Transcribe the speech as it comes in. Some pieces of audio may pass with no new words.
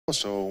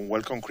So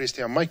welcome,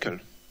 Christie and Michael.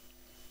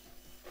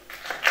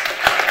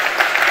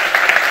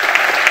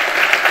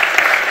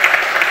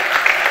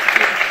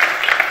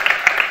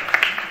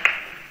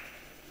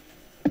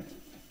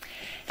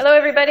 Hello,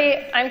 everybody.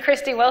 I'm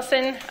Christie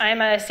Wilson. I'm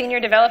a senior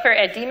developer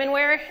at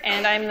Demonware,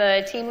 and I'm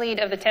the team lead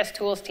of the test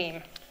tools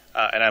team.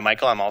 And I'm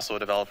Michael. I'm also a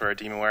developer at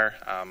Demonware,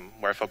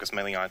 where I focus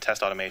mainly on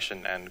test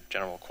automation and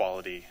general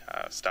quality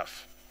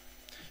stuff.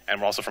 And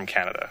we're also from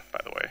Canada, by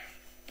the way.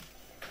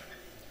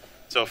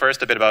 So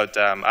first, a bit about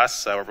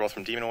us. We're both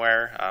from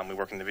Demonware. We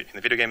work in the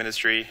video game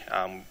industry.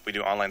 We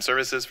do online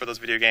services for those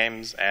video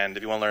games. And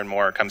if you want to learn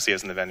more, come see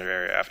us in the vendor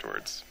area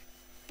afterwards.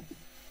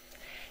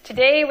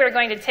 Today, we're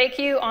going to take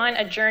you on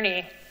a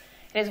journey.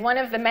 It is one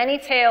of the many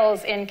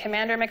tales in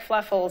Commander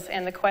McFluffles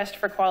and the Quest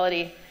for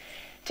Quality.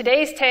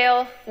 Today's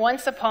tale,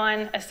 Once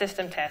Upon a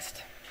System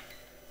Test.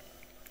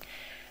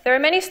 There are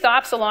many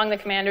stops along the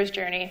Commander's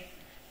journey.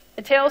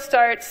 The tale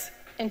starts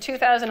in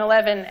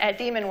 2011 at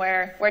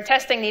Demonware, where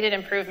testing needed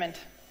improvement.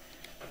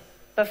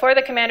 Before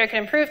the Commander could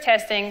improve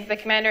testing, the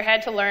Commander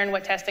had to learn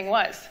what testing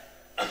was.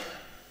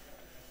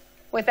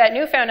 With that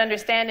newfound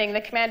understanding,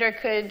 the Commander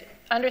could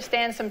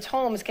understand some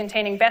tomes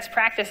containing best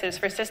practices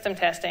for system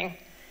testing.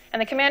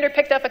 And the Commander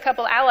picked up a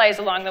couple allies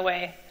along the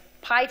way,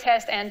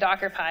 pyTest and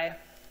DockerPy.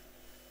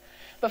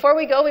 Before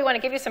we go, we want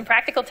to give you some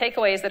practical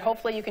takeaways that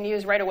hopefully you can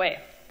use right away,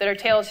 that are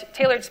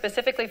tailored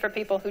specifically for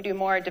people who do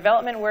more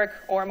development work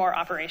or more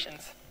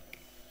operations.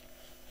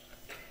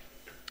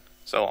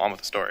 So on with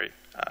the story.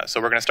 So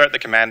we're going to start the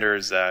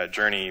Commander's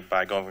journey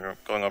by going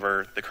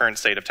over the current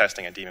state of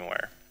testing at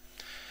Demonware.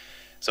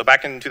 So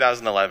back in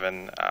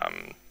 2011,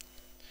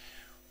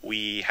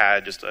 we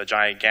had just a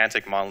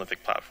gigantic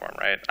monolithic platform,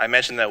 right? I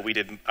mentioned that we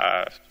did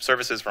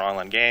services for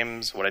online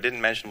games. What I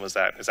didn't mention was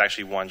that it's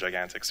actually one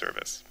gigantic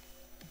service.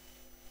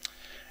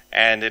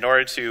 And in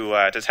order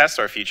to test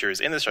our features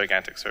in this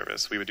gigantic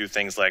service, we would do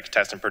things like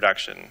test in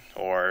production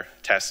or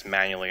test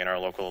manually in our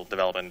local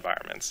development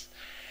environments.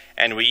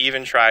 And we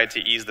even tried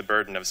to ease the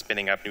burden of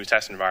spinning up new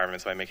test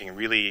environments by making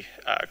really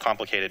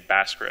complicated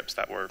bash scripts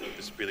that were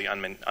just really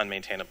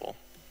unmaintainable.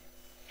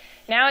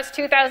 Now it's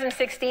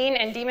 2016,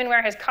 and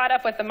Demonware has caught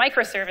up with the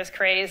microservice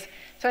craze.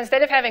 So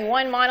instead of having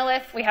one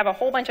monolith, we have a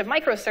whole bunch of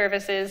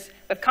microservices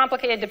with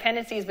complicated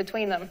dependencies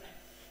between them.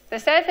 The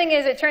sad thing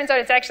is, it turns out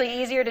it's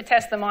actually easier to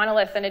test the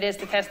monolith than it is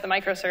to test the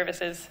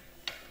microservices.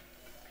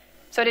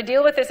 So to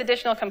deal with this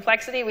additional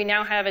complexity, we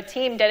now have a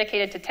team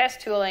dedicated to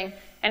test tooling.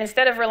 And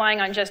instead of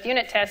relying on just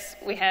unit tests,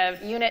 we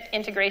have unit,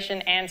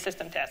 integration, and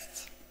system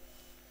tests.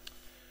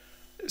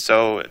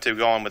 So to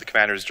go on with the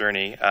Commander's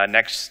journey,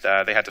 next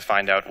they had to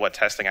find out what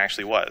testing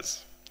actually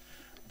was.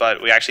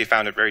 But we actually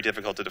found it very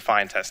difficult to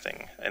define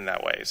testing in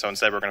that way. So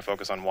instead, we're going to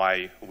focus on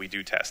why we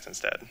do test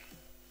instead.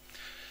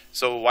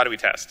 So why do we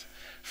test?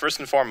 First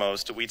and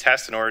foremost, we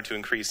test in order to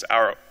increase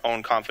our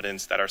own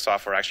confidence that our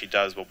software actually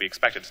does what we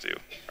expect it to do,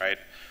 right?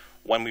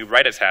 When we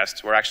write a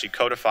test, we're actually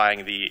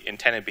codifying the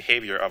intended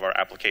behavior of our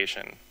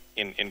application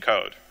in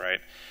code,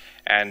 right?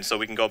 And so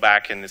we can go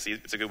back, and it's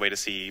a good way to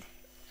see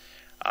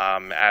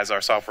as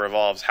our software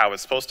evolves how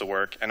it's supposed to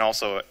work, and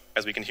also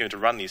as we continue to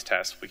run these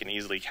tests, we can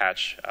easily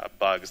catch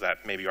bugs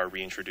that maybe are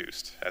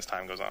reintroduced as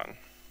time goes on.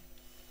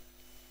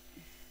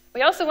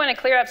 We also want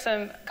to clear up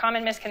some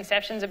common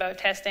misconceptions about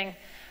testing.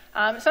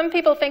 Some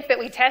people think that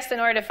we test in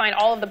order to find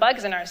all of the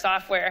bugs in our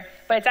software,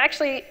 but it's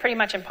actually pretty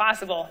much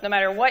impossible. No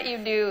matter what you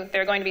do,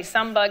 there are going to be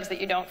some bugs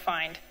that you don't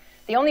find.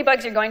 The only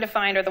bugs you're going to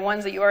find are the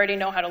ones that you already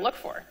know how to look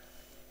for.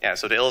 Yeah,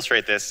 so to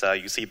illustrate this,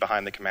 you see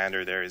behind the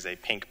Commander there is a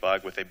pink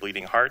bug with a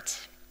bleeding heart.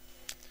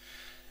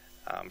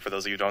 For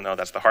those of you who don't know,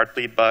 that's the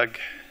heartbleed bug.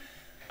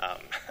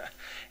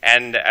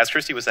 And as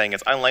Christie was saying,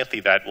 it's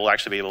unlikely that we'll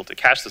actually be able to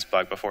catch this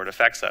bug before it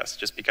affects us,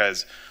 just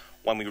because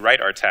when we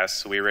write our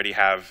tests, we already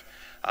have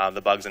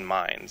the bugs in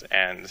mind.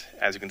 And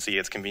as you can see,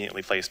 it's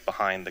conveniently placed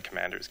behind the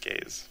Commander's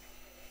gaze.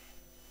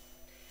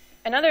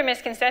 Another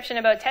misconception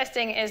about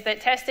testing is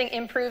that testing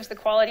improves the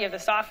quality of the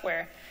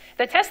software.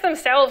 The tests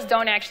themselves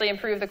don't actually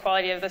improve the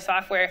quality of the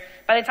software.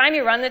 By the time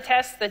you run the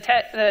test,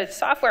 the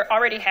software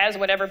already has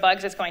whatever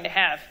bugs it's going to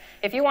have.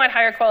 If you want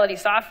higher quality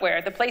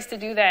software, the place to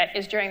do that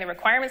is during the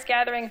requirements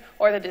gathering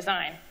or the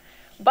design.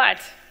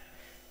 But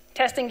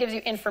testing gives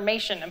you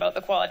information about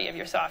the quality of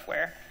your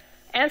software.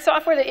 And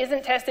software that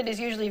isn't tested is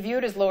usually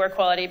viewed as lower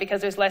quality because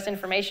there's less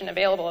information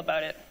available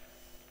about it.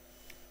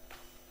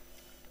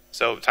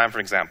 So time for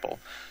an example.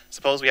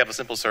 Suppose we have a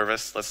simple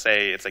service. Let's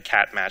say it's a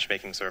cat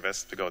matchmaking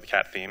service to go with the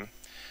cat theme.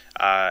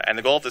 And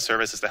the goal of the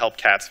service is to help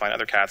cats find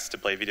other cats to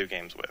play video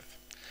games with.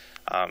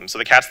 So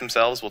the cats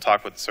themselves will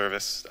talk with the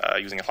service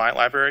using a client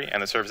library,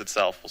 and the service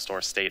itself will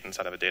store state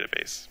inside of a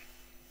database.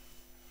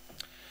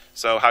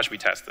 So how should we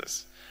test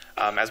this?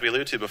 As we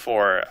alluded to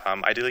before,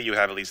 ideally you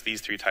have at least these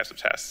three types of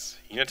tests: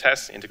 unit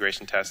tests,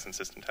 integration tests, and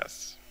system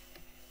tests.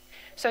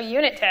 So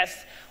unit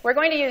tests. We're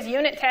going to use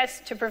unit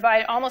tests to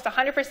provide almost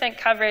 100%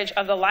 coverage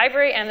of the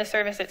library and the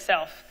service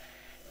itself.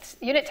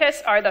 Unit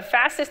tests are the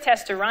fastest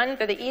tests to run,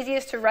 they're the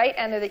easiest to write,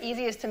 and they're the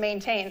easiest to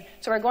maintain.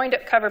 So we're going to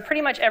cover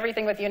pretty much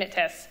everything with unit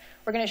tests.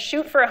 We're going to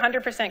shoot for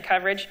 100%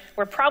 coverage.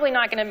 We're probably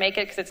not going to make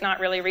it because it's not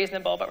really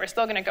reasonable, but we're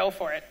still going to go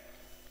for it.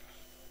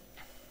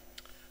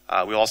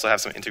 We also have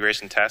some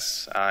integration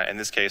tests. In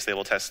this case, they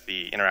will test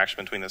the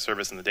interaction between the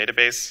service and the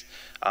database,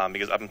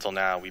 because up until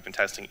now, we've been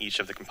testing each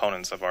of the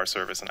components of our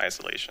service in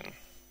isolation.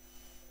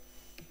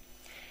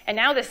 And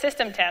now the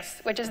system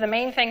tests, which is the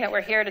main thing that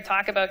we're here to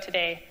talk about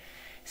today.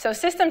 So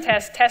system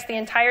tests test the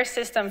entire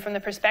system from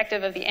the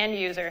perspective of the end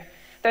user.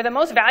 They're the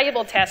most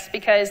valuable tests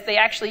because they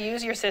actually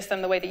use your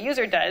system the way the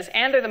user does,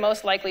 and they're the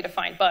most likely to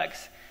find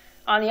bugs.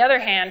 On the other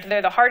hand,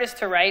 they're the hardest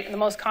to write, the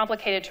most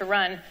complicated to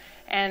run,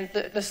 and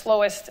the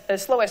slowest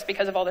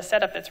because of all the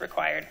setup that's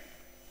required.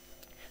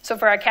 So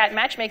for our CAT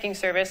matchmaking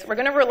service, we're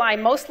going to rely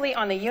mostly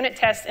on the unit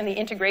test and the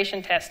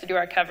integration test to do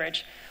our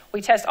coverage.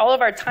 We test all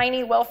of our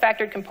tiny,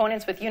 well-factored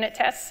components with unit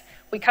tests.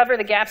 We cover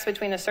the gaps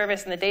between the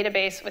service and the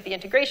database with the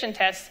integration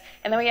tests,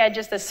 and then we add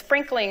just a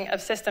sprinkling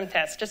of system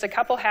tests, just a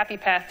couple happy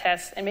path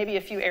tests, and maybe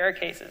a few error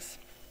cases.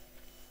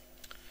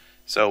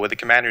 So with the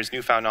commander's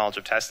newfound knowledge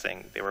of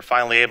testing, they were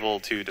finally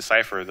able to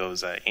decipher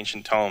those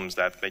ancient tomes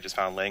that they just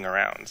found laying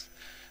around.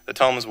 The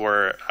tomes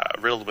were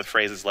riddled with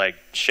phrases like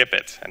ship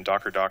it and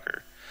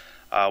docker.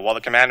 While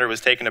the commander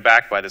was taken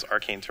aback by this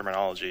arcane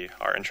terminology,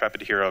 our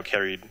intrepid hero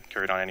carried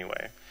on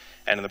anyway,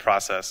 and in the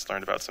process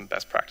learned about some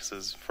best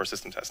practices for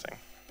system testing.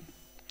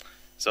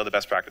 So the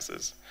best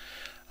practices.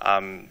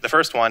 The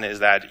first one is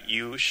that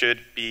you should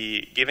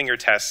be giving your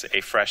tests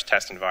a fresh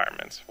test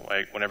environment,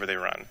 like whenever they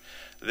run.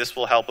 This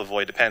will help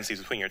avoid dependencies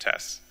between your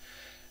tests.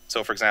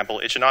 So for example,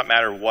 it should not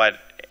matter what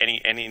any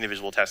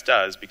individual test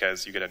does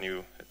because you get a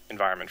new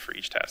environment for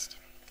each test,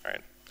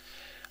 right?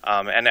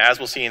 And as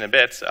we'll see in a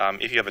bit,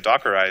 if you have a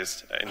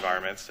Dockerized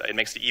environment, it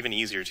makes it even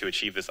easier to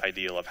achieve this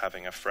ideal of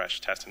having a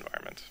fresh test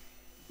environment.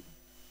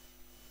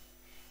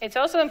 It's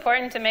also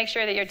important to make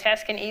sure that your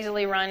tests can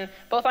easily run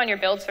both on your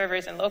build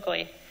servers and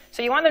locally.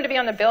 So you want them to be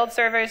on the build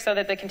servers so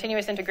that the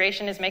continuous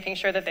integration is making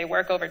sure that they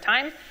work over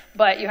time,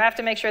 but you have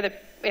to make sure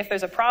that if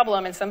there's a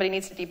problem and somebody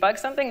needs to debug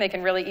something, they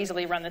can really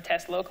easily run the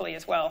test locally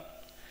as well.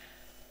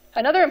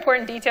 Another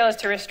important detail is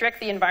to restrict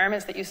the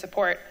environments that you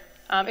support.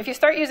 If you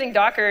start using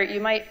Docker, you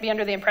might be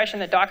under the impression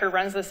that Docker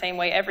runs the same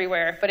way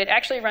everywhere, but it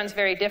actually runs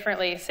very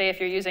differently. Say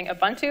if you're using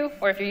Ubuntu,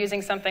 or if you're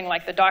using something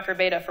like the Docker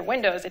beta for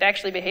Windows, it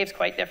actually behaves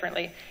quite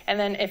differently. And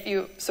then if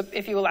you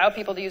allow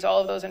people to use all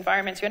of those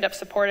environments, you end up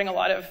supporting a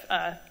lot of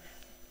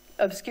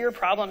obscure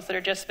problems that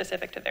are just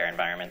specific to their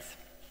environments.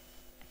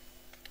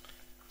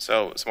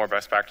 So some more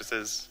best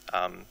practices.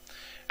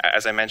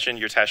 As I mentioned,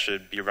 your test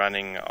should be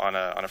running on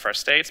a fresh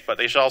state, but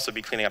they should also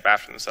be cleaning up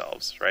after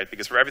themselves, right?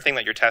 Because for everything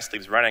that your test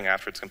leaves running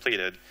after it's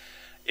completed,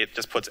 it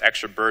just puts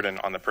extra burden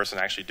on the person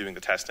actually doing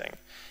the testing,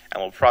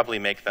 and will probably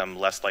make them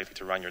less likely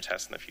to run your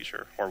tests in the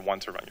future or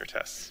want to run your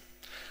tests.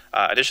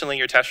 Additionally,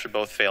 your test should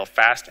both fail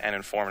fast and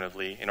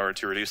informatively in order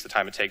to reduce the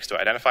time it takes to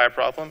identify a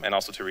problem and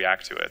also to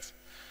react to it,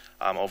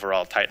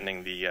 overall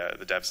tightening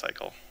the dev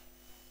cycle.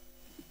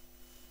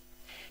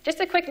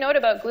 Just a quick note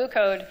about glue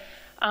code.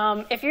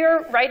 If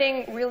you're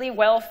writing really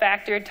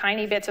well-factored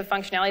tiny bits of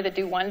functionality that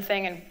do one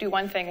thing and do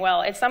one thing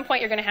well, at some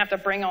point you're going to have to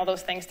bring all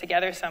those things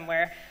together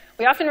somewhere.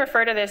 We often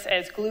refer to this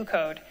as glue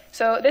code.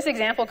 So this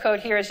example code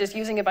here is just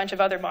using a bunch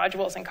of other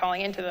modules and calling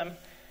into them.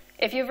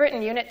 If you've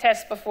written unit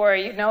tests before,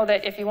 you know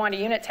that if you want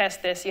to unit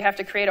test this, you have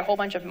to create a whole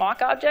bunch of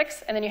mock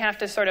objects, and then you have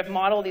to sort of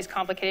model these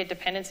complicated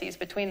dependencies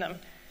between them.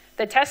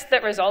 The test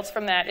that results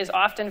from that is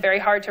often very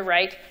hard to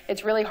write,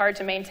 it's really hard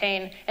to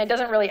maintain, and it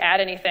doesn't really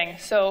add anything.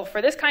 So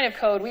for this kind of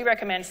code, we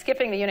recommend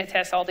skipping the unit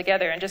tests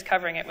altogether and just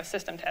covering it with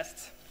system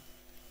tests.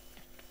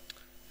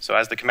 So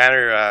as the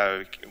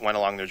commander went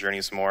along their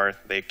journey some more,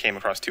 they came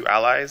across two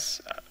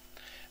allies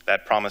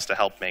that promised to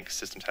help make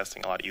system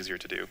testing a lot easier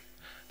to do.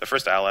 The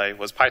first ally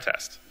was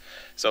pyTest.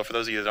 So for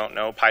those of you that don't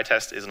know,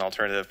 pyTest is an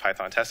alternative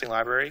Python testing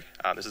library.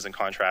 This is in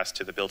contrast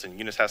to the built-in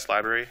unit test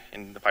library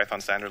in the Python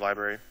standard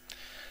library.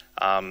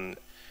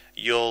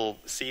 You'll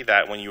see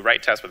that when you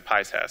write tests with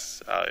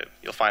pyTest,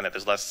 you'll find that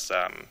there's less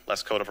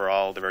code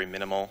overall, they're very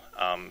minimal,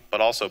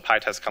 but also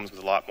pyTest comes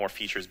with a lot more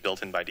features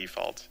built in by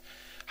default.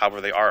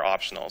 However, they are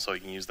optional, so you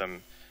can use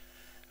them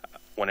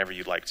whenever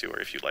you'd like to or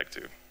if you'd like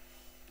to.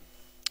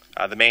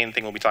 The main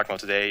thing we'll be talking about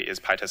today is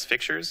pyTest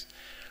fixtures.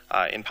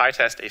 In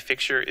pyTest, a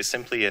fixture is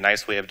simply a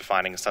nice way of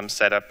defining some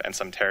setup and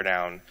some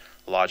teardown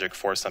logic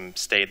for some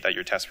state that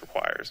your test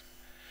requires.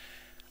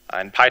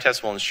 And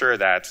pyTest will ensure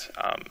that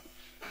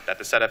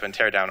the setup and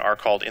teardown are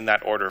called in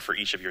that order for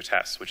each of your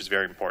tests, which is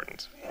very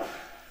important.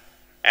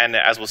 And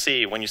as we'll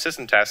see, when you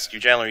system test, you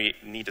generally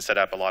need to set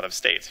up a lot of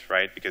state,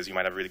 right? Because you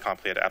might have a really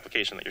complicated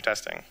application that you're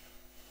testing.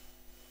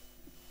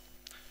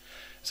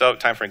 So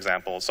time for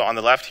example. So on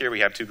the left here,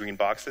 we have two green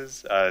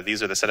boxes.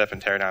 These are the setup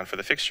and teardown for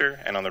the fixture,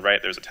 and on the right,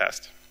 there's a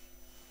test.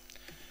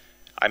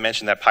 I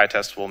mentioned that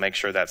pyTest will make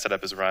sure that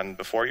setup is run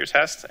before your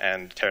test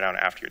and teardown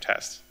after your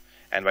test.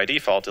 And by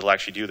default, it'll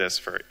actually do this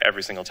for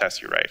every single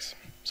test you write.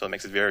 So it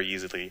makes it very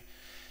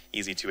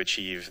easy to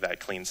achieve that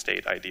clean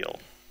state ideal.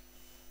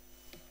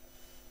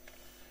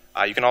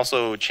 You can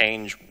also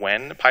change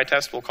when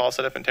pyTest will call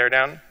setup and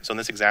teardown. So in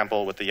this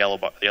example with the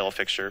yellow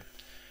fixture,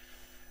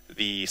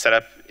 the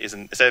setup is,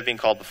 instead of being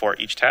called before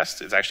each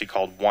test, it's actually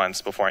called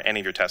once before any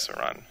of your tests are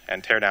run.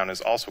 And teardown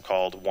is also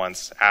called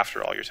once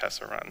after all your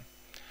tests are run.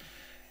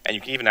 And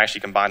you can even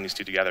actually combine these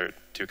two together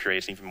to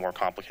create an even more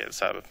complicated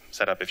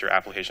setup if your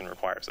application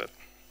requires it.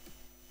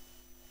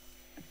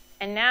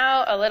 And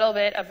now a little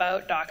bit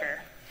about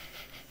Docker.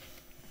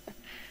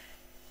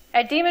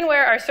 At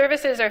Demonware, our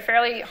services are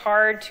fairly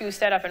hard to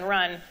set up and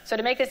run. So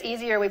to make this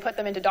easier, we put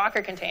them into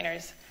Docker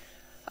containers.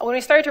 When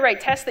we started to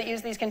write tests that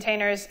use these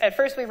containers, at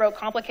first we wrote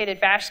complicated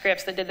bash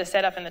scripts that did the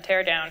setup and the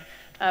teardown,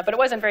 but it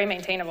wasn't very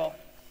maintainable.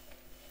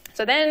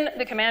 So then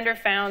the commander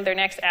found their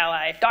next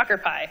ally,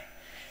 DockerPy.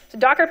 So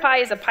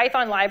DockerPy is a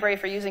Python library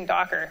for using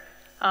Docker.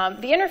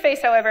 The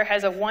interface, however,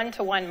 has a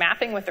one-to-one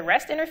mapping with the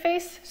REST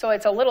interface, so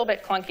it's a little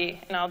bit clunky,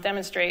 and I'll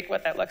demonstrate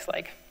what that looks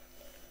like.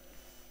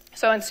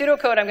 So in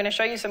pseudocode, I'm going to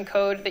show you some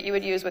code that you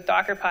would use with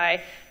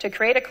DockerPy to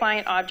create a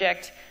client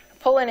object,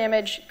 pull an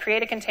image,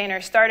 create a container,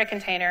 start a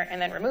container,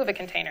 and then remove a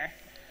container.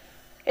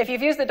 If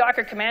you've used the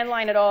Docker command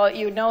line at all,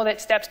 you would know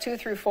that steps 2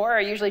 through 4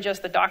 are usually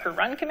just the Docker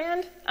run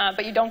command,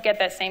 but you don't get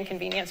that same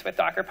convenience with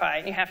DockerPy,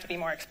 and you have to be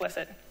more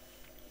explicit.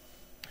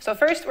 So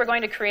first, we're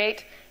going to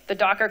create the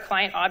Docker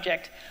client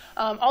object.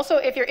 Also,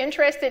 if you're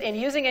interested in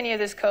using any of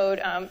this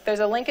code,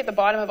 there's a link at the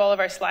bottom of all of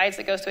our slides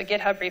that goes to a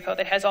GitHub repo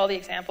that has all the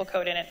example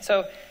code in it.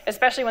 So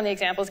especially when the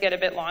examples get a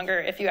bit longer,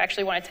 if you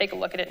actually want to take a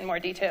look at it in more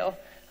detail,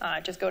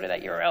 just go to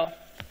that URL.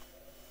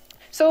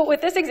 So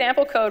with this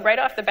example code, right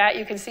off the bat,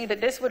 you can see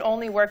that this would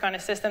only work on a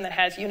system that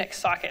has Unix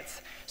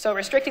sockets. So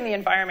restricting the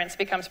environments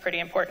becomes pretty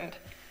important.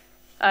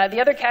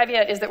 The other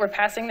caveat is that we're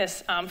passing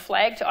this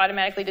flag to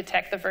automatically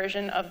detect the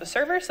version of the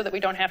server so that we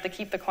don't have to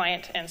keep the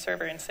client and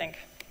server in sync.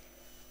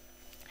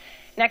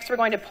 Next, we're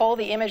going to pull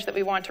the image that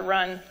we want to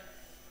run.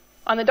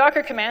 On the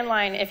Docker command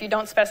line, if you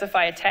don't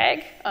specify a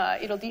tag,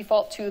 it'll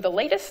default to the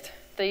latest.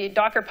 The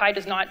DockerPy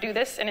does not do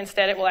this, and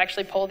instead it will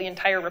actually pull the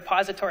entire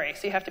repository,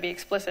 so you have to be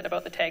explicit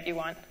about the tag you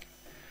want.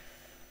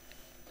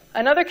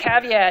 Another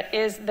caveat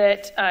is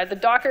that the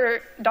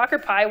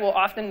DockerPy will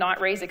often not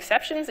raise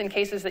exceptions in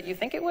cases that you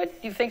think it would.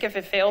 You think if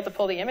it failed to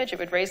pull the image, it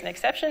would raise an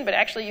exception, but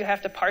actually you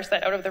have to parse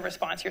that out of the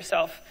response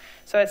yourself.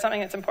 So it's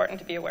something that's important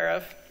to be aware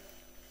of.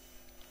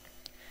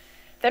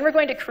 Then we're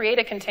going to create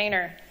a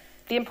container.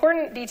 The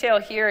important detail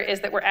here is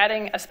that we're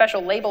adding a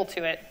special label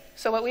to it.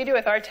 So what we do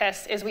with our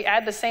tests is we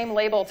add the same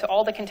label to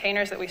all the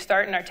containers that we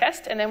start in our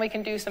test, and then we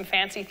can do some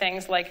fancy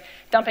things like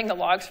dumping the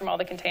logs from all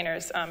the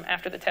containers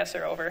after the tests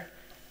are over.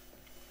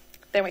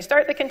 Then we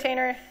start the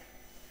container,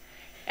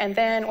 and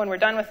then when we're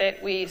done with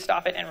it, we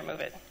stop it and remove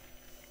it.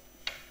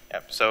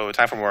 Yep. So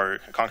time for a more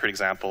concrete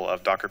example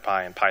of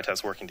DockerPy and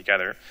pyTest working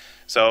together.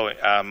 So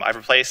I've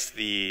replaced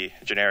the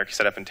generic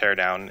setup and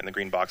teardown in the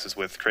green boxes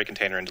with create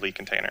container and delete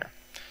container.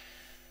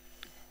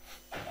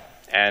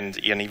 And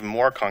an even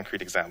more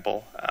concrete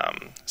example,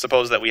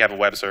 suppose that we have a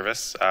web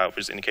service, which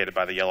is indicated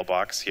by the yellow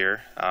box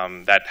here,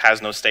 that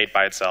has no state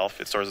by itself.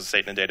 It stores a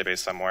state in a database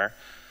somewhere.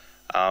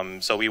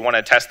 So we want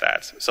to test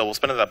that. So we'll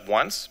spin it up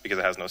once because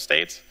it has no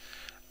state,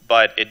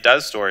 but it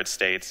does store its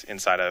state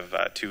inside of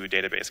 2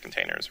 database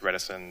containers,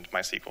 Redis and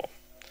MySQL.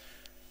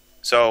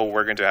 So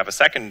we're going to have a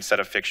second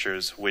set of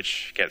fixtures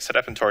which get set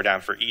up and tore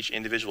down for each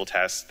individual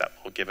test that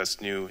will give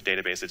us new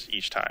databases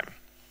each time.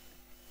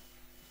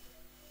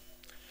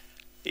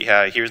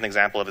 Here's an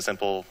example of a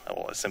simple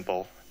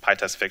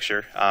pyTest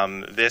fixture.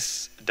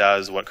 This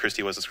does what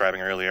Christie was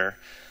describing earlier.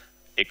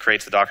 It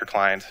creates the Docker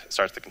client,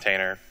 starts the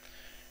container,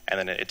 and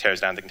then it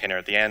tears down the container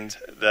at the end.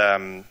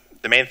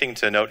 The main thing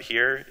to note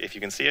here, if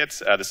you can see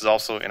it, this is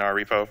also in our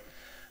repo,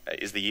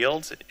 is the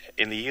yield.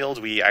 In the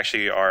yield, we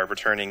actually are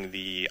returning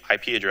the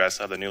IP address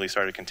of the newly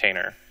started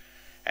container.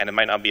 And it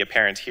might not be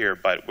apparent here,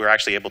 but we're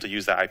actually able to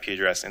use that IP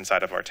address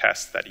inside of our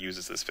test that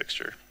uses this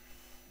fixture.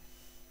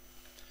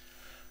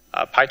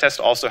 pyTest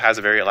also has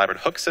a very elaborate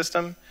hook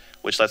system,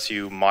 which lets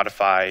you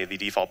modify the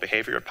default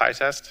behavior of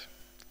pyTest.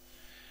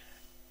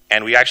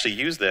 And we actually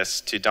use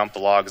this to dump the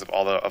logs of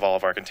all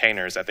of our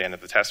containers at the end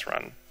of the test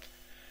run.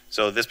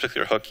 So this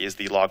particular hook is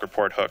the log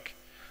report hook,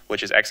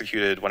 which is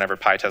executed whenever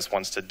pyTest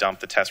wants to dump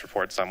the test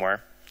report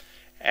somewhere.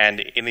 And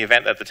in the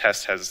event that the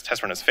test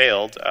run has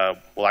failed,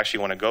 we'll actually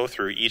want to go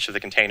through each of the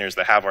containers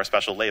that have our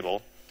special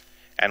label,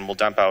 and we'll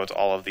dump out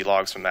all of the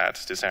logs from that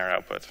to center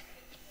output.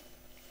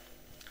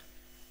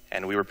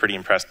 And we were pretty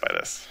impressed by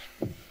this.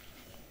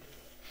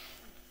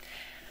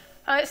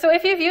 So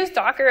if you've used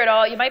Docker at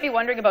all, you might be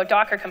wondering about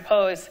Docker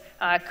Compose.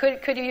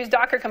 Could you use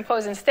Docker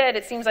Compose instead?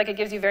 It seems like it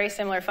gives you very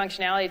similar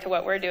functionality to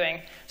what we're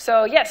doing.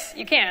 So yes,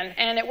 you can,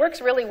 and it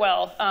works really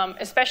well,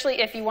 especially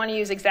if you want to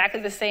use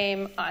exactly the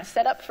same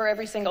setup for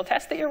every single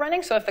test that you're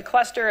running. So if the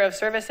cluster of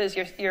services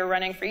you're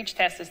running for each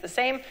test is the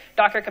same,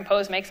 Docker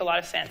Compose makes a lot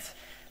of sense.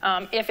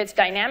 If it's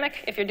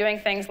dynamic, if you're doing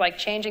things like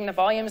changing the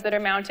volumes that are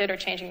mounted or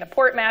changing the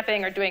port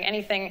mapping or doing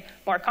anything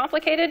more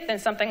complicated, then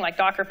something like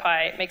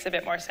DockerPy makes a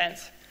bit more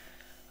sense.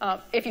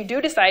 If you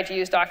do decide to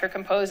use Docker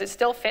Compose, it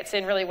still fits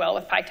in really well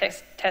with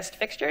pyTest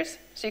fixtures.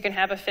 So you can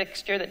have a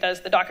fixture that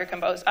does the Docker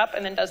Compose up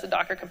and then does the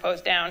Docker Compose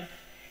down.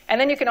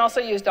 And then you can also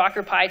use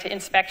DockerPy to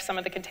inspect some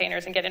of the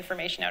containers and get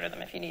information out of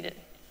them if you need it.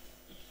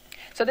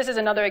 So this is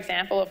another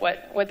example of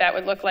what that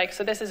would look like.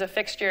 So this is a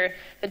fixture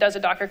that does a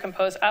Docker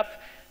compose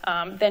up,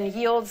 then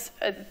yields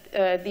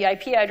the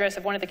IP address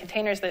of one of the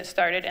containers that it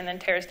started, and then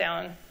tears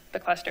down the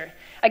cluster.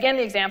 Again,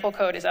 the example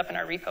code is up in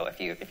our repo if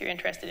you're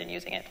interested in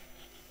using it.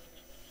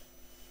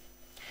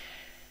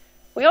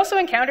 We also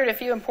encountered a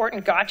few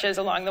important gotchas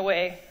along the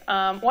way.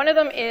 One of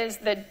them is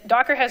that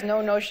Docker has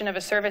no notion of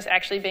a service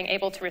actually being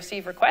able to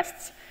receive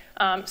requests.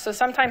 So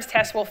sometimes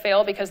tests will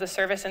fail because the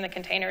service in the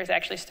container is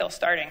actually still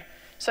starting.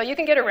 So you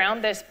can get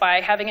around this by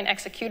having an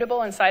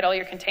executable inside all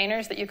your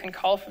containers that you can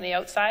call from the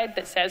outside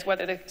that says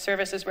whether the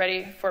service is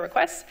ready for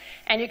requests,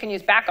 and you can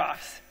use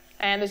backoffs.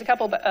 And there's a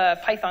couple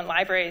of Python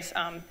libraries,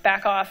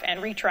 backoff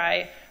and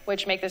retry,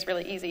 which make this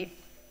really easy.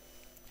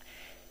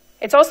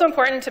 It's also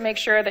important to make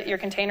sure that your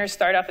containers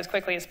start up as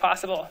quickly as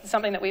possible. It's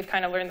something that we've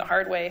kind of learned the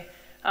hard way.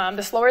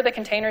 The slower the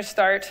containers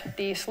start,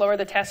 the slower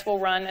the tests will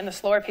run, and the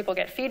slower people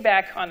get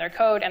feedback on their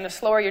code, and the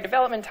slower your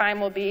development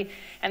time will be,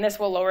 and this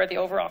will lower the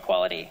overall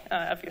quality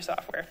of your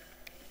software.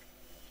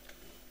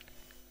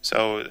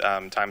 So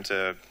time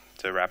to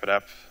wrap it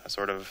up,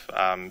 sort of.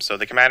 So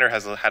the commander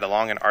has had a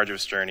long and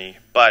arduous journey,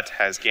 but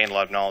has gained a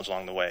lot of knowledge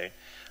along the way.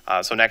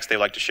 So next, they'd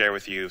like to share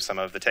with you some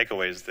of the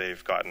takeaways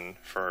they've gotten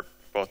for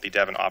both the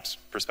dev and ops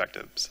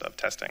perspectives of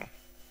testing.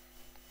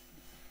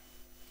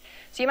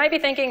 So you might be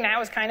thinking, that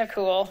was kind of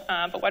cool,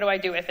 but what do I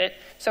do with it?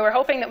 So we're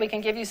hoping that we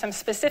can give you some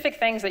specific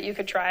things that you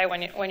could try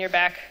when you're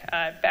back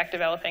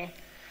developing.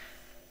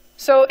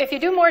 So if you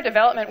do more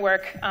development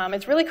work,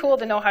 it's really cool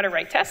to know how to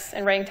write tests,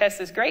 and writing tests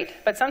is great,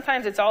 but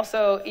sometimes it's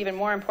also even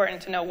more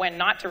important to know when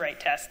not to write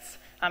tests.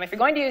 If you're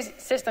going to use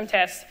system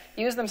tests,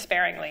 use them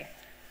sparingly.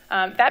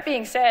 That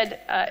being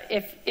said,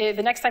 if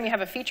the next time you have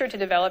a feature to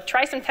develop,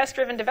 try some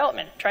test-driven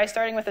development. Try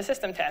starting with a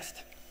system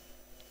test.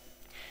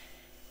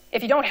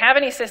 If you don't have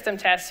any system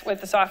tests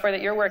with the software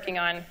that you're working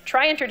on,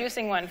 try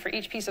introducing one for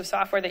each piece of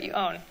software that you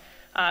own.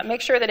 Make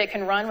sure that it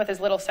can run with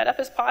as little setup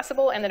as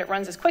possible and that it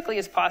runs as quickly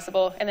as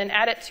possible, and then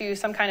add it to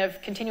some kind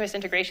of continuous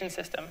integration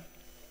system.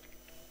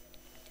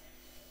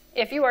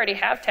 If you already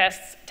have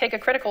tests, take a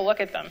critical look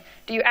at them.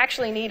 Do you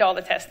actually need all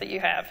the tests that you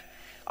have?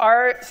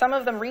 Are some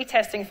of them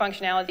retesting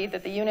functionality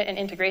that the unit and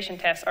integration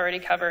tests already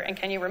cover, and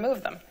can you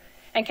remove them?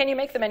 And can you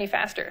make them any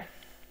faster?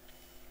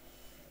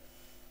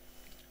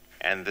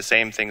 And the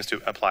same things to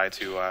apply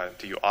to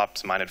you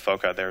ops-minded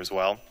folk out there as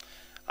well.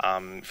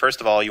 First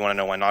of all, you want to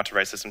know when not to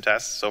write system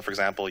tests. So for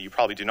example, you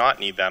probably do not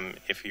need them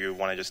if you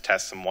want to just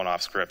test some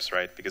one-off scripts,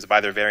 right? Because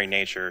by their very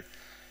nature,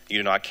 you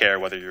do not care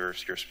whether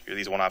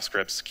these one-off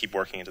scripts keep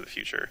working into the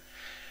future.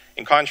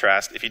 In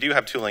contrast, if you do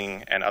have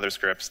tooling and other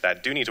scripts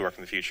that do need to work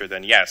in the future,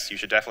 then yes, you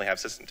should definitely have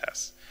system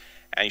tests.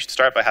 And you should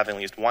start by having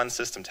at least one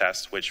system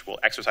test which will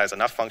exercise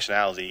enough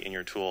functionality in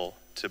your tool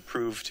to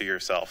prove to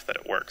yourself that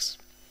it works.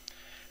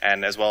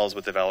 And as well as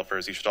with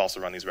developers, you should also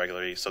run these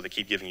regularly so they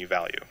keep giving you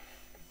value.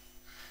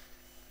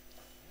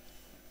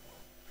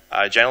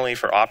 Generally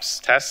for ops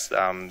tests,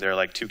 there are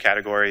like two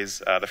categories.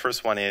 The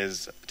first one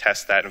is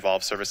tests that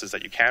involve services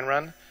that you can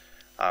run.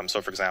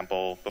 So for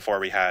example, before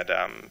we had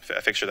a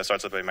fixture that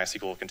starts up a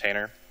MySQL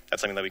container.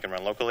 That's something that we can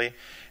run locally.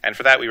 And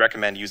for that, we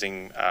recommend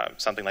using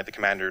something like the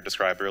commander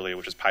described earlier,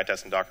 which is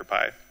pyTest and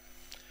DockerPy.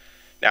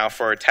 Now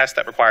for tests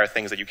that require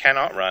things that you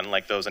cannot run,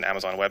 like those in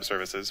Amazon Web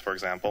Services, for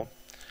example,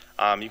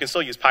 you can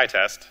still use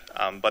pyTest,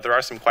 but there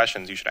are some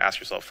questions you should ask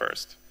yourself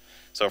first.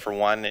 So for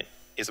one,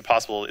 is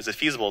it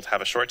feasible to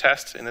have a short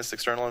test in this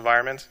external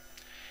environment?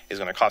 Is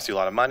it going to cost you a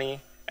lot of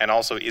money? And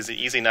also, is it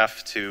easy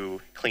enough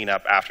to clean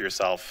up after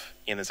yourself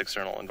in this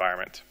external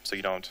environment so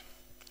you don't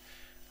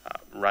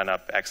run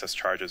up excess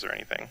charges or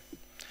anything?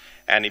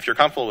 And if you're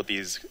comfortable with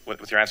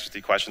your answers to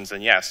these questions,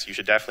 then yes, you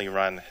should definitely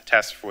run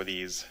tests for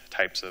these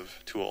types of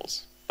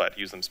tools, but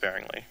use them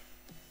sparingly.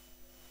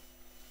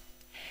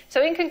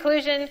 So in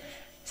conclusion,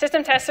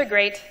 system tests are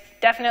great.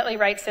 Definitely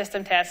write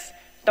system tests.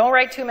 Don't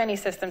write too many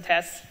system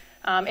tests.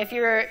 If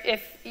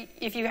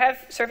you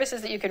have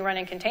services that you can run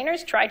in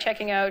containers, try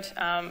checking out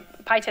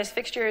pyTest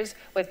fixtures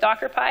with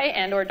DockerPy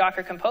and or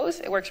Docker Compose.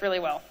 It works really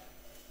well.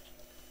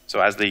 So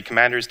as the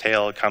commander's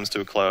tale comes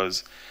to a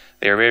close,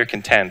 they are very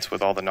content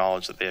with all the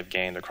knowledge that they have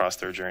gained across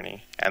their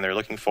journey, and they're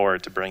looking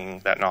forward to bringing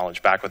that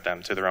knowledge back with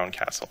them to their own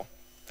castle.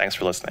 Thanks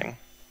for listening.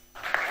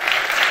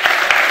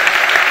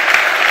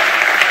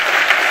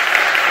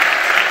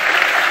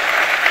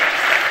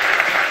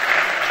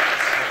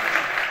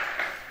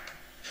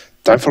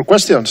 Time for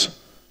questions.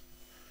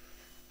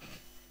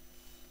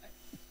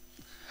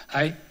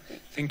 Hi,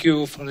 thank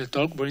you for the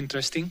talk, very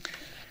interesting.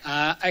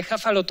 I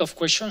have a lot of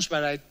questions,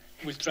 but I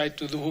will try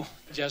to do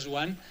just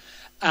one.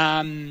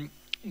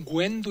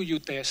 When do you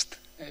test?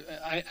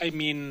 I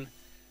mean,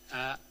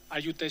 are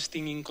you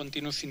testing in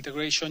continuous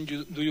integration?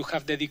 Do you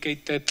have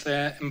dedicated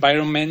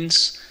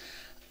environments?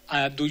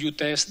 Do you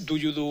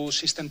do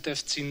system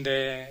tests in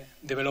the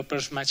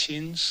developers'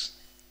 machines?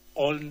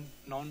 All,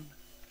 none?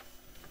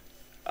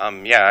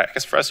 Yeah, I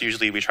guess for us,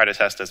 usually we try to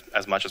test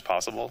as much as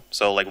possible.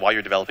 So like while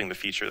you're developing the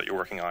feature that you're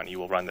working on, you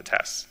will run the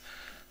tests.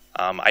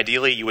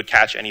 Ideally, you would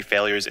catch any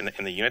failures in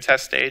the unit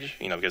test stage,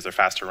 because they're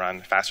fast to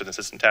run, faster than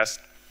system tests.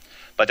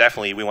 But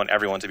definitely, we want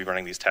everyone to be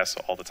running these tests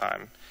all the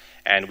time.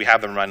 And we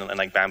have them run in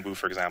like Bamboo,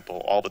 for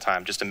example, all the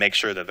time, just to make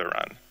sure that they're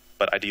run.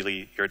 But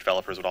ideally, your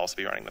developers would also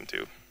be running them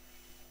too.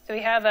 So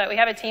we have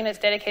a team that's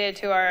dedicated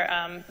to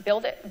our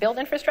build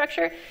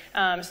infrastructure.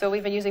 So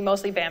we've been using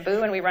mostly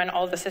Bamboo, and we run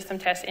all of the system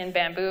tests in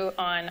Bamboo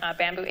on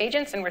Bamboo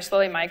agents, and we're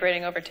slowly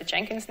migrating over to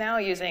Jenkins now,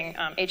 using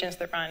agents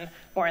that run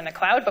more in the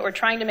cloud. But we're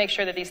trying to make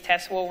sure that these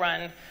tests will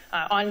run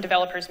on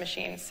developers'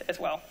 machines as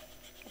well.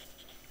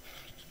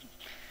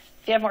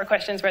 If you have more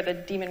questions, we're at the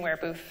Demonware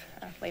booth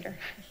later.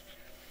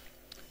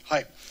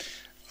 Hi.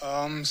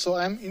 So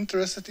I'm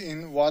interested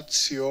in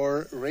what's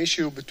your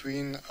ratio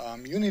between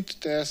unit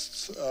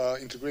tests,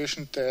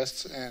 integration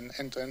tests, and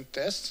end-to-end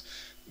tests.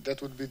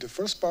 That would be the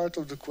first part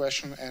of the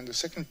question. And the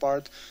second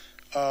part,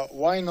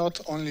 why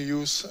not only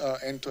use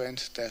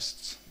end-to-end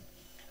tests?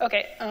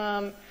 Okay. Do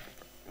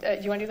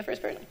you want to do the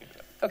first part?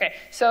 Okay,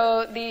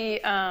 so the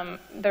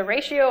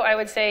ratio, I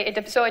would say, it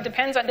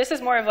depends on, this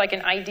is more of like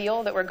an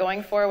ideal that we're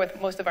going for with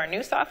most of our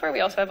new software. We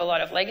also have a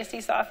lot of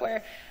legacy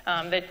software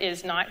that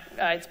is not,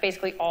 it's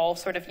basically all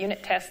sort of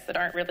unit tests that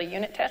aren't really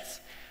unit tests.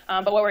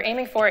 But what we're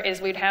aiming for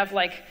is we'd have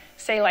like,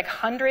 say like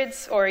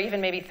hundreds or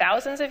even maybe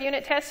thousands of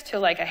unit tests to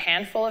like a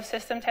handful of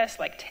system tests,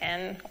 like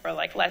 10 or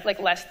like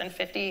less than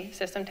 50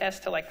 system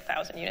tests to like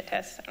 1,000 unit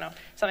tests, I don't know,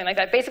 something like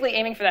that. Basically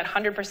aiming for that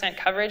 100%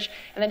 coverage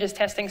and then just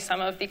testing some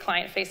of the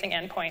client-facing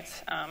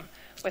endpoints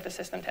with the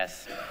system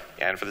tests.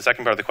 Yeah, and for the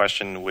second part of the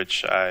question,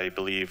 which I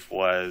believe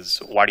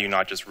was, why do you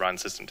not just run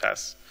system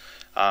tests?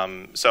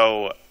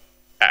 So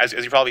as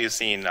you probably have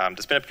seen,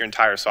 to spin up your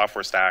entire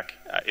software stack,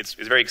 it's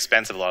very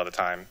expensive a lot of the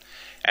time.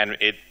 And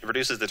it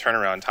reduces the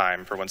turnaround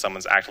time for when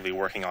someone's actively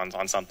working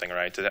on something,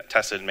 right, to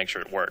test it and make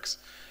sure it works.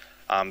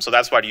 So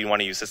that's why you want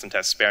to use system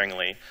tests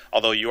sparingly,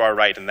 although you are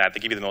right in that they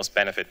give you the most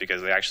benefit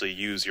because they actually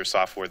use your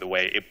software the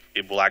way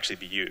it will actually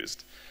be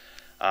used.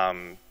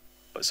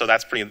 So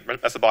that's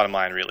the bottom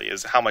line, really,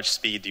 is how much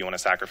speed do you want to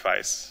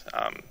sacrifice?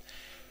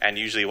 And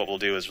usually what we'll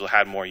do is we'll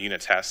add more unit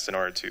tests in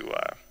order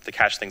to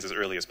catch things as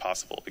early as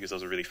possible because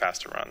those are really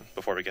fast to run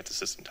before we get to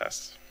system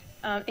tests.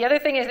 The other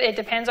thing is it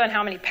depends on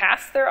how many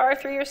paths there are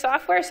through your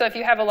software. So if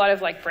you have a lot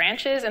of like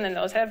branches and then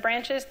those have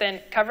branches,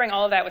 then covering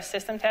all of that with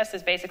system tests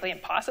is basically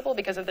impossible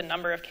because of the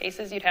number of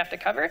cases you'd have to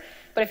cover.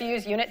 But if you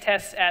use unit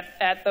tests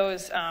at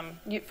those,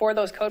 for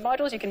those code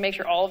modules, you can make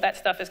sure all of that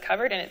stuff is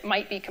covered, and it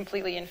might be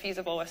completely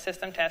infeasible with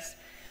system tests.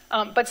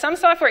 But some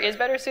software is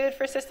better suited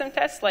for system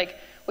tests. Like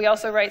we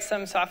also write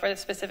some software that's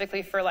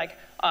specifically for like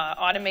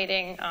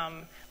automating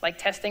like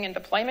testing and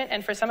deployment.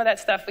 And for some of that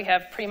stuff, we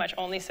have pretty much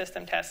only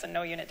system tests and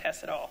no unit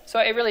tests at all. So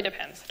it really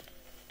depends.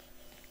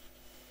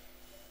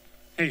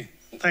 Hey,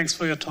 thanks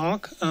for your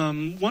talk.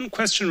 One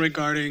question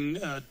regarding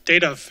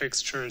data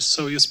fixtures.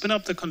 So you spin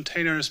up the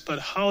containers, but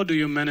how do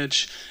you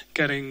manage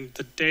getting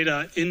the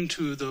data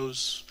into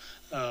those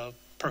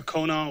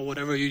Percona or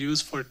whatever you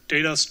use for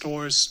data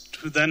stores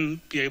to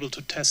then be able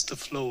to test the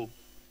flow?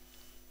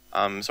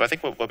 So I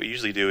think what we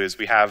usually do is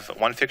we have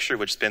one fixture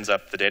which spins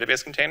up the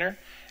database container,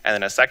 and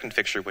then a second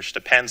fixture which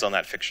depends on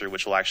that fixture,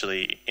 which will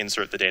actually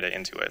insert the data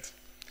into it.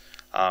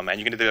 And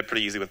you can do that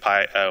pretty easy with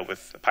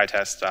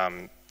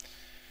pyTest.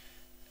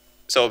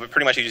 So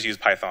pretty much you just use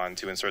Python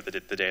to insert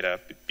the data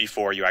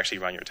before you actually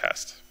run your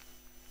test.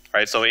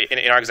 Right? So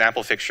in our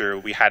example fixture,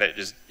 we had it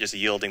just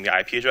yielding the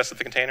IP address of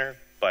the container,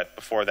 but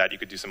before that you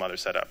could do some other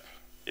setup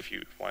if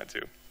you wanted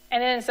to.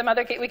 And then in some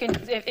other cases, we can,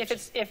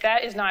 if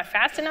that is not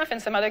fast enough,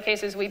 in some other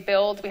cases we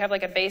have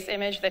like a base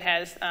image that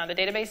has the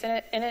database in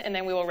it, and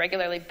then we will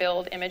regularly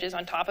build images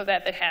on top of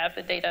that have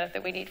the data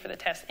that we need for the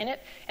test in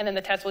it, and then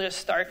the test will just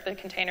start the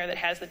container that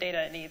has the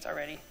data it needs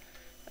already.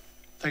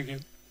 Thank you.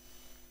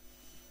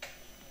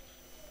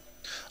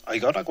 I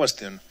got a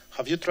question.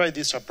 Have you tried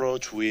this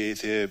approach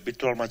with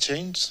virtual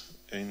machines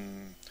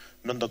in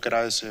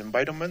non-Dockerized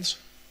environments,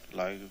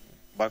 like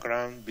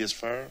background,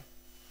 vSphere?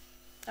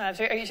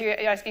 So are you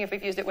asking if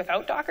we've used it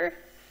without Docker?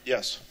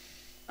 Yes.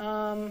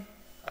 I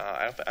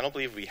don't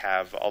believe we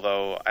have,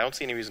 although I don't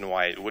see any reason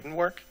why it wouldn't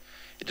work.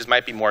 It just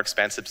might be more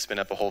expensive to spin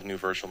up a whole new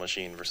virtual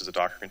machine versus a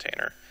Docker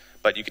container.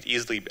 But you could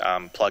easily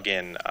plug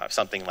in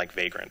something like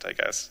Vagrant, I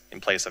guess, in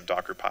place of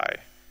DockerPy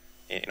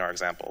in our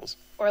examples.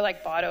 Or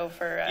like Boto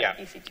for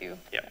EC2.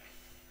 Yeah.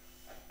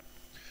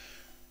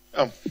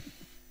 Oh.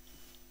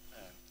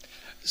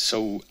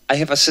 So I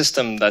have a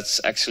system that's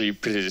actually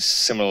pretty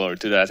similar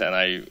to that, and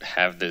I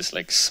have this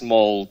like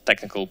small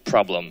technical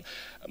problem.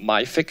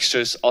 My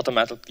fixtures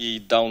automatically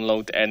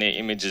download any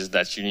images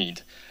that you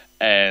need,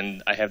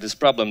 and I have this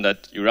problem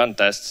that you run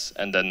tests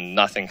and then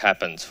nothing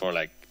happens for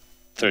like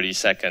 30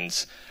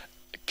 seconds.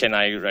 Can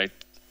I write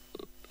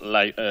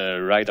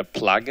a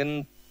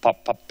plugin,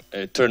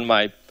 turn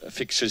my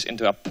fixtures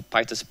into a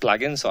pyTest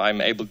plugin, so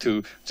I'm able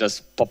to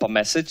just pop a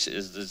message?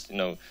 Is this,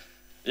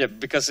 yeah,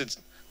 because it's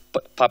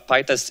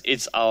pyTest,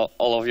 it's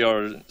all of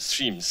your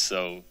streams,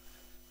 so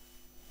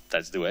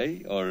that's the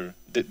way. Or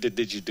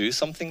did you do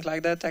something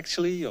like that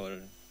actually, or?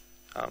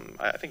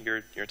 I think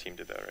your team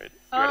did that, right?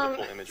 You had to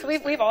pull images. So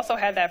we've also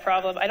had that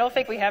problem. I don't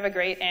think we have a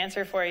great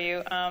answer for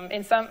you.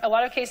 In a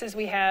lot of cases,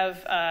 we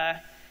have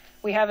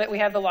We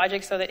have the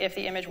logic so that if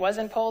the image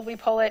wasn't pulled, we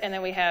pull it, and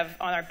then we have,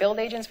 on our build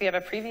agents, we have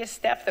a previous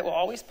step that will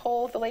always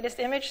pull the latest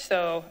image,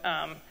 so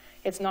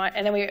it's not,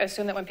 and then we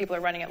assume that when people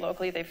are running it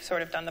locally, they've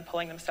sort of done the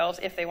pulling themselves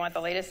if they want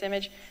the latest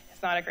image.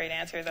 It's not a great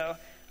answer, though.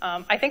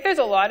 I think there's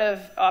a lot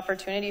of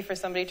opportunity for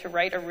somebody to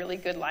write a really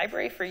good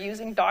library for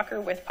using Docker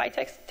with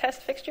pyTest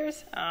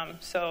fixtures.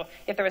 So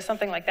if there was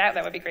something like that,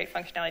 that would be great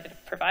functionality to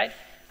provide.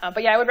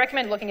 But yeah, I would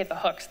recommend looking at the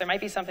hooks. There might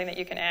be something that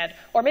you can add,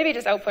 or maybe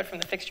just output from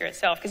the fixture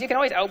itself, because you can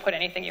always output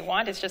anything you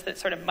want. It's just that it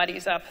sort of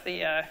muddies up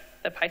the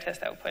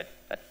pyTest output.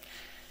 But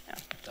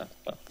yeah.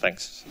 Well,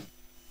 thanks.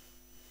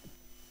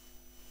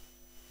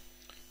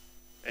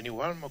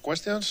 Anyone more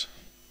questions?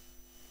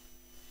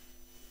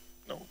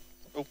 No.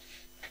 Oh,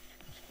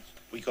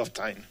 we got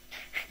time.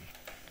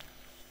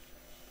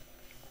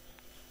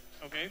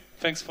 Okay,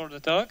 thanks for the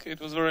talk. It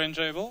was very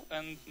enjoyable.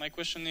 And my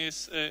question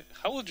is,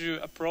 how would you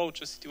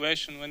approach a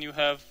situation when you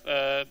have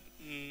a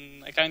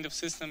kind of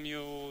system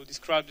you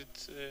described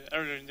it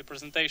earlier in the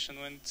presentation,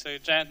 when it's a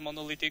giant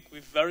monolithic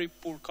with very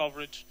poor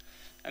coverage,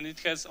 and it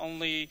has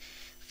only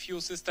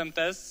few system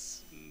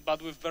tests,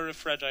 but with very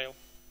fragile?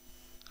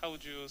 How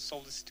would you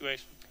solve the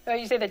situation? Oh,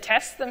 you say the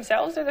tests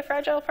themselves are the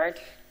fragile part?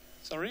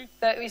 Sorry?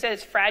 You said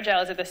it's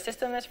fragile. Is it the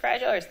system that's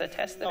fragile, or is it the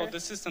test that No, the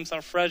systems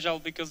are fragile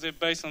because they're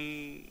based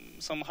on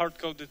some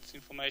hard-coded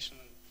information.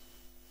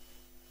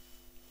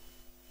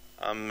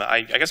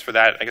 I guess for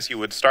that, I guess you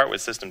would start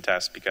with system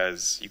tests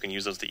because you can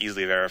use those to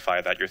easily verify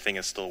that your thing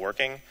is still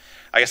working.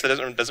 I guess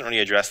that doesn't really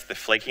address the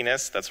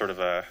flakiness. That's sort of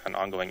an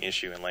ongoing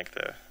issue in like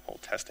the whole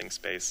testing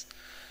space.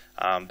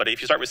 But if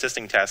you start with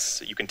system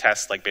tests, you can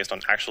test like based on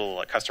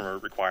actual customer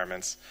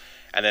requirements.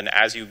 And then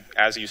as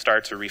you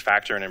start to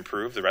refactor and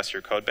improve the rest of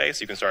your code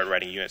base, you can start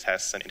writing unit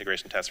tests and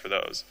integration tests for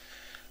those.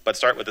 But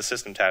start with the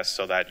system tests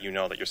so that you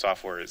know that your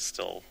software is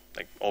still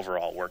like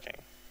overall working.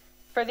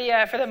 For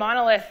the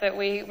monolith that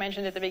we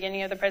mentioned at the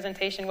beginning of the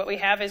presentation, what we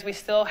have is we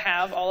still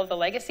have all of the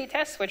legacy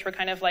tests, which were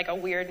kind of like a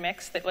weird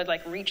mix that would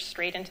like reach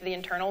straight into the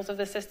internals of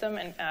the system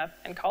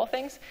and call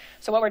things.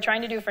 So what we're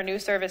trying to do for new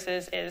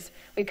services is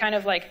we kind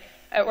of like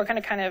we're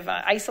going to kind of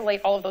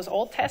isolate all of those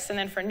old tests, and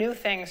then for new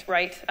things,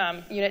 write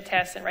unit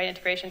tests and write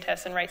integration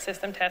tests and write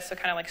system tests. So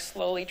kind of like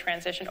slowly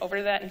transition over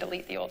to that and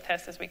delete the old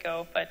tests as we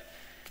go. But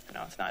you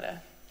know, it's not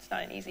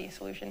an easy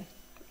solution.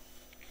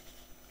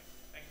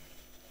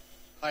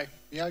 Hi,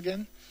 me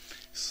again.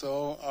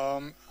 So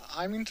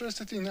I'm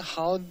interested in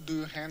how do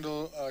you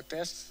handle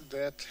tests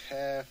that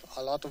have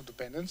a lot of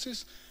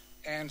dependencies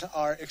and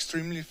are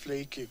extremely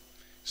flaky.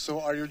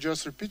 So are you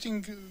just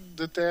repeating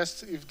the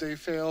test if they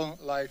fail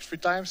like 3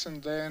 times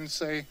and then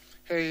say,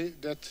 hey,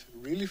 that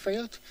really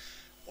failed?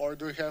 Or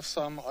do you have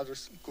some other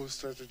cool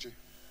strategy?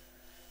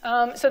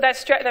 So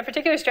that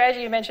particular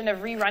strategy you mentioned of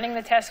rerunning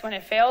the test when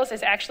it fails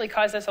has actually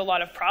caused us a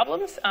lot of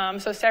problems.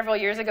 So several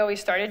years ago, we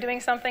started doing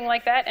something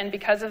like that. And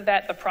because of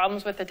that, the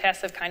problems with the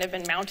tests have kind of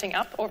been mounting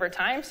up over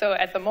time. So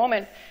at the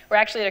moment, we're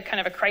actually at a kind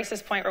of a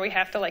crisis point where we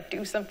have to like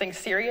do something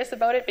serious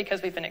about it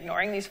because we've been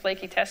ignoring these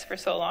flaky tests for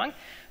so long.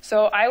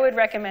 So I would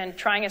recommend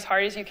trying as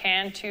hard as you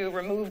can to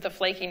remove the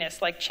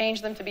flakiness, like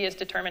change them to be as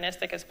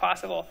deterministic as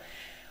possible.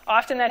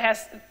 Often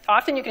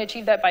you can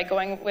achieve that by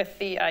going with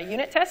the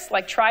unit tests.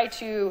 Like try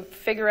to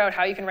figure out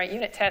how you can write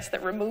unit tests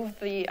that remove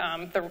the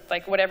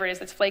like whatever it is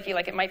that's flaky.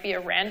 Like it might be a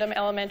random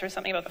element or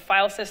something about the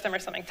file system or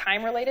something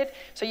time related.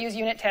 So use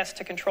unit tests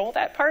to control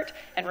that part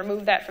and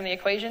remove that from the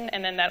equation.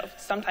 And then that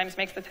sometimes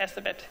makes the test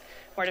a bit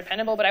more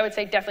dependable. But I would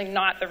say definitely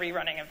not the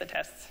rerunning of the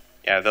tests.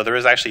 Yeah, though there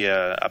is actually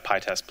a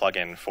pyTest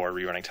plugin for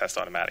rerunning tests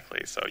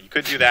automatically. So you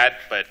could do that,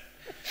 but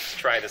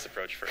try this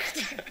approach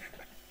first.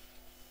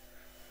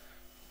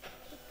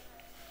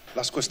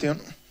 Last question.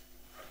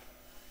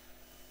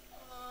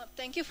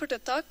 Thank you for the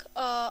talk.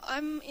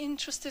 I'm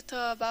interested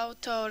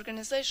about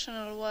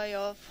organizational way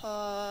of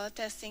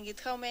testing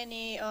it. How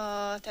many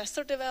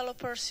tester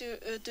developers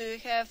do you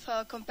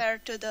have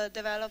compared to the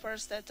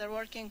developers that are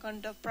working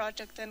on the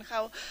project, and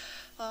how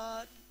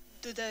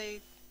do they,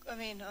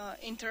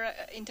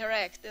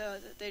 interact?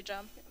 They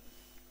jump.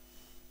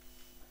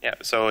 Yeah,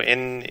 so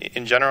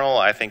in general,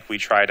 I think we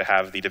try to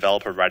have the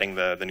developer writing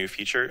the new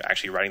feature,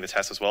 actually writing the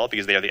test as well,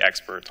 because they are the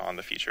expert on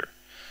the feature.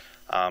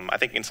 I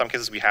think in some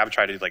cases we have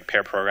tried to do like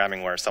pair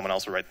programming where someone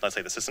else will write, let's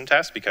say, the system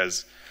test,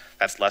 because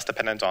that's less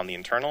dependent on the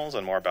internals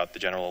and more about the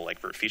general like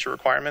feature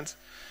requirements.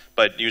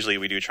 But usually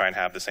we do try and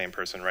have the same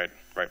person write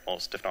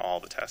most, if not all,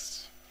 the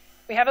tests.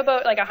 We have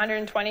about like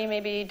 120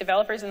 maybe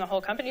developers in the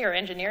whole company, or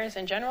engineers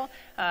in general.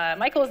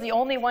 Michael is the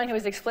only one who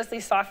is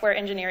explicitly software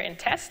engineer in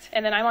test,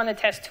 and then I'm on the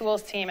test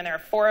tools team, and there are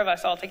 4 of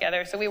us all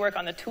together. So we work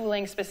on the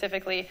tooling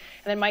specifically, and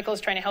then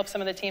Michael's trying to help some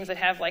of the teams that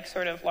have like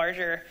sort of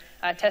larger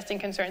testing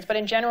concerns. But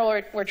in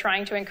general, we're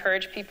trying to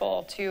encourage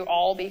people to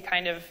all be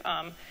kind of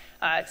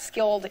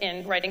skilled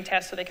in writing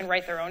tests so they can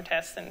write their own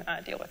tests and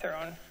deal with their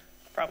own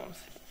problems.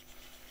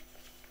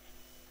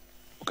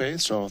 Okay,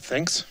 so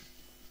thanks.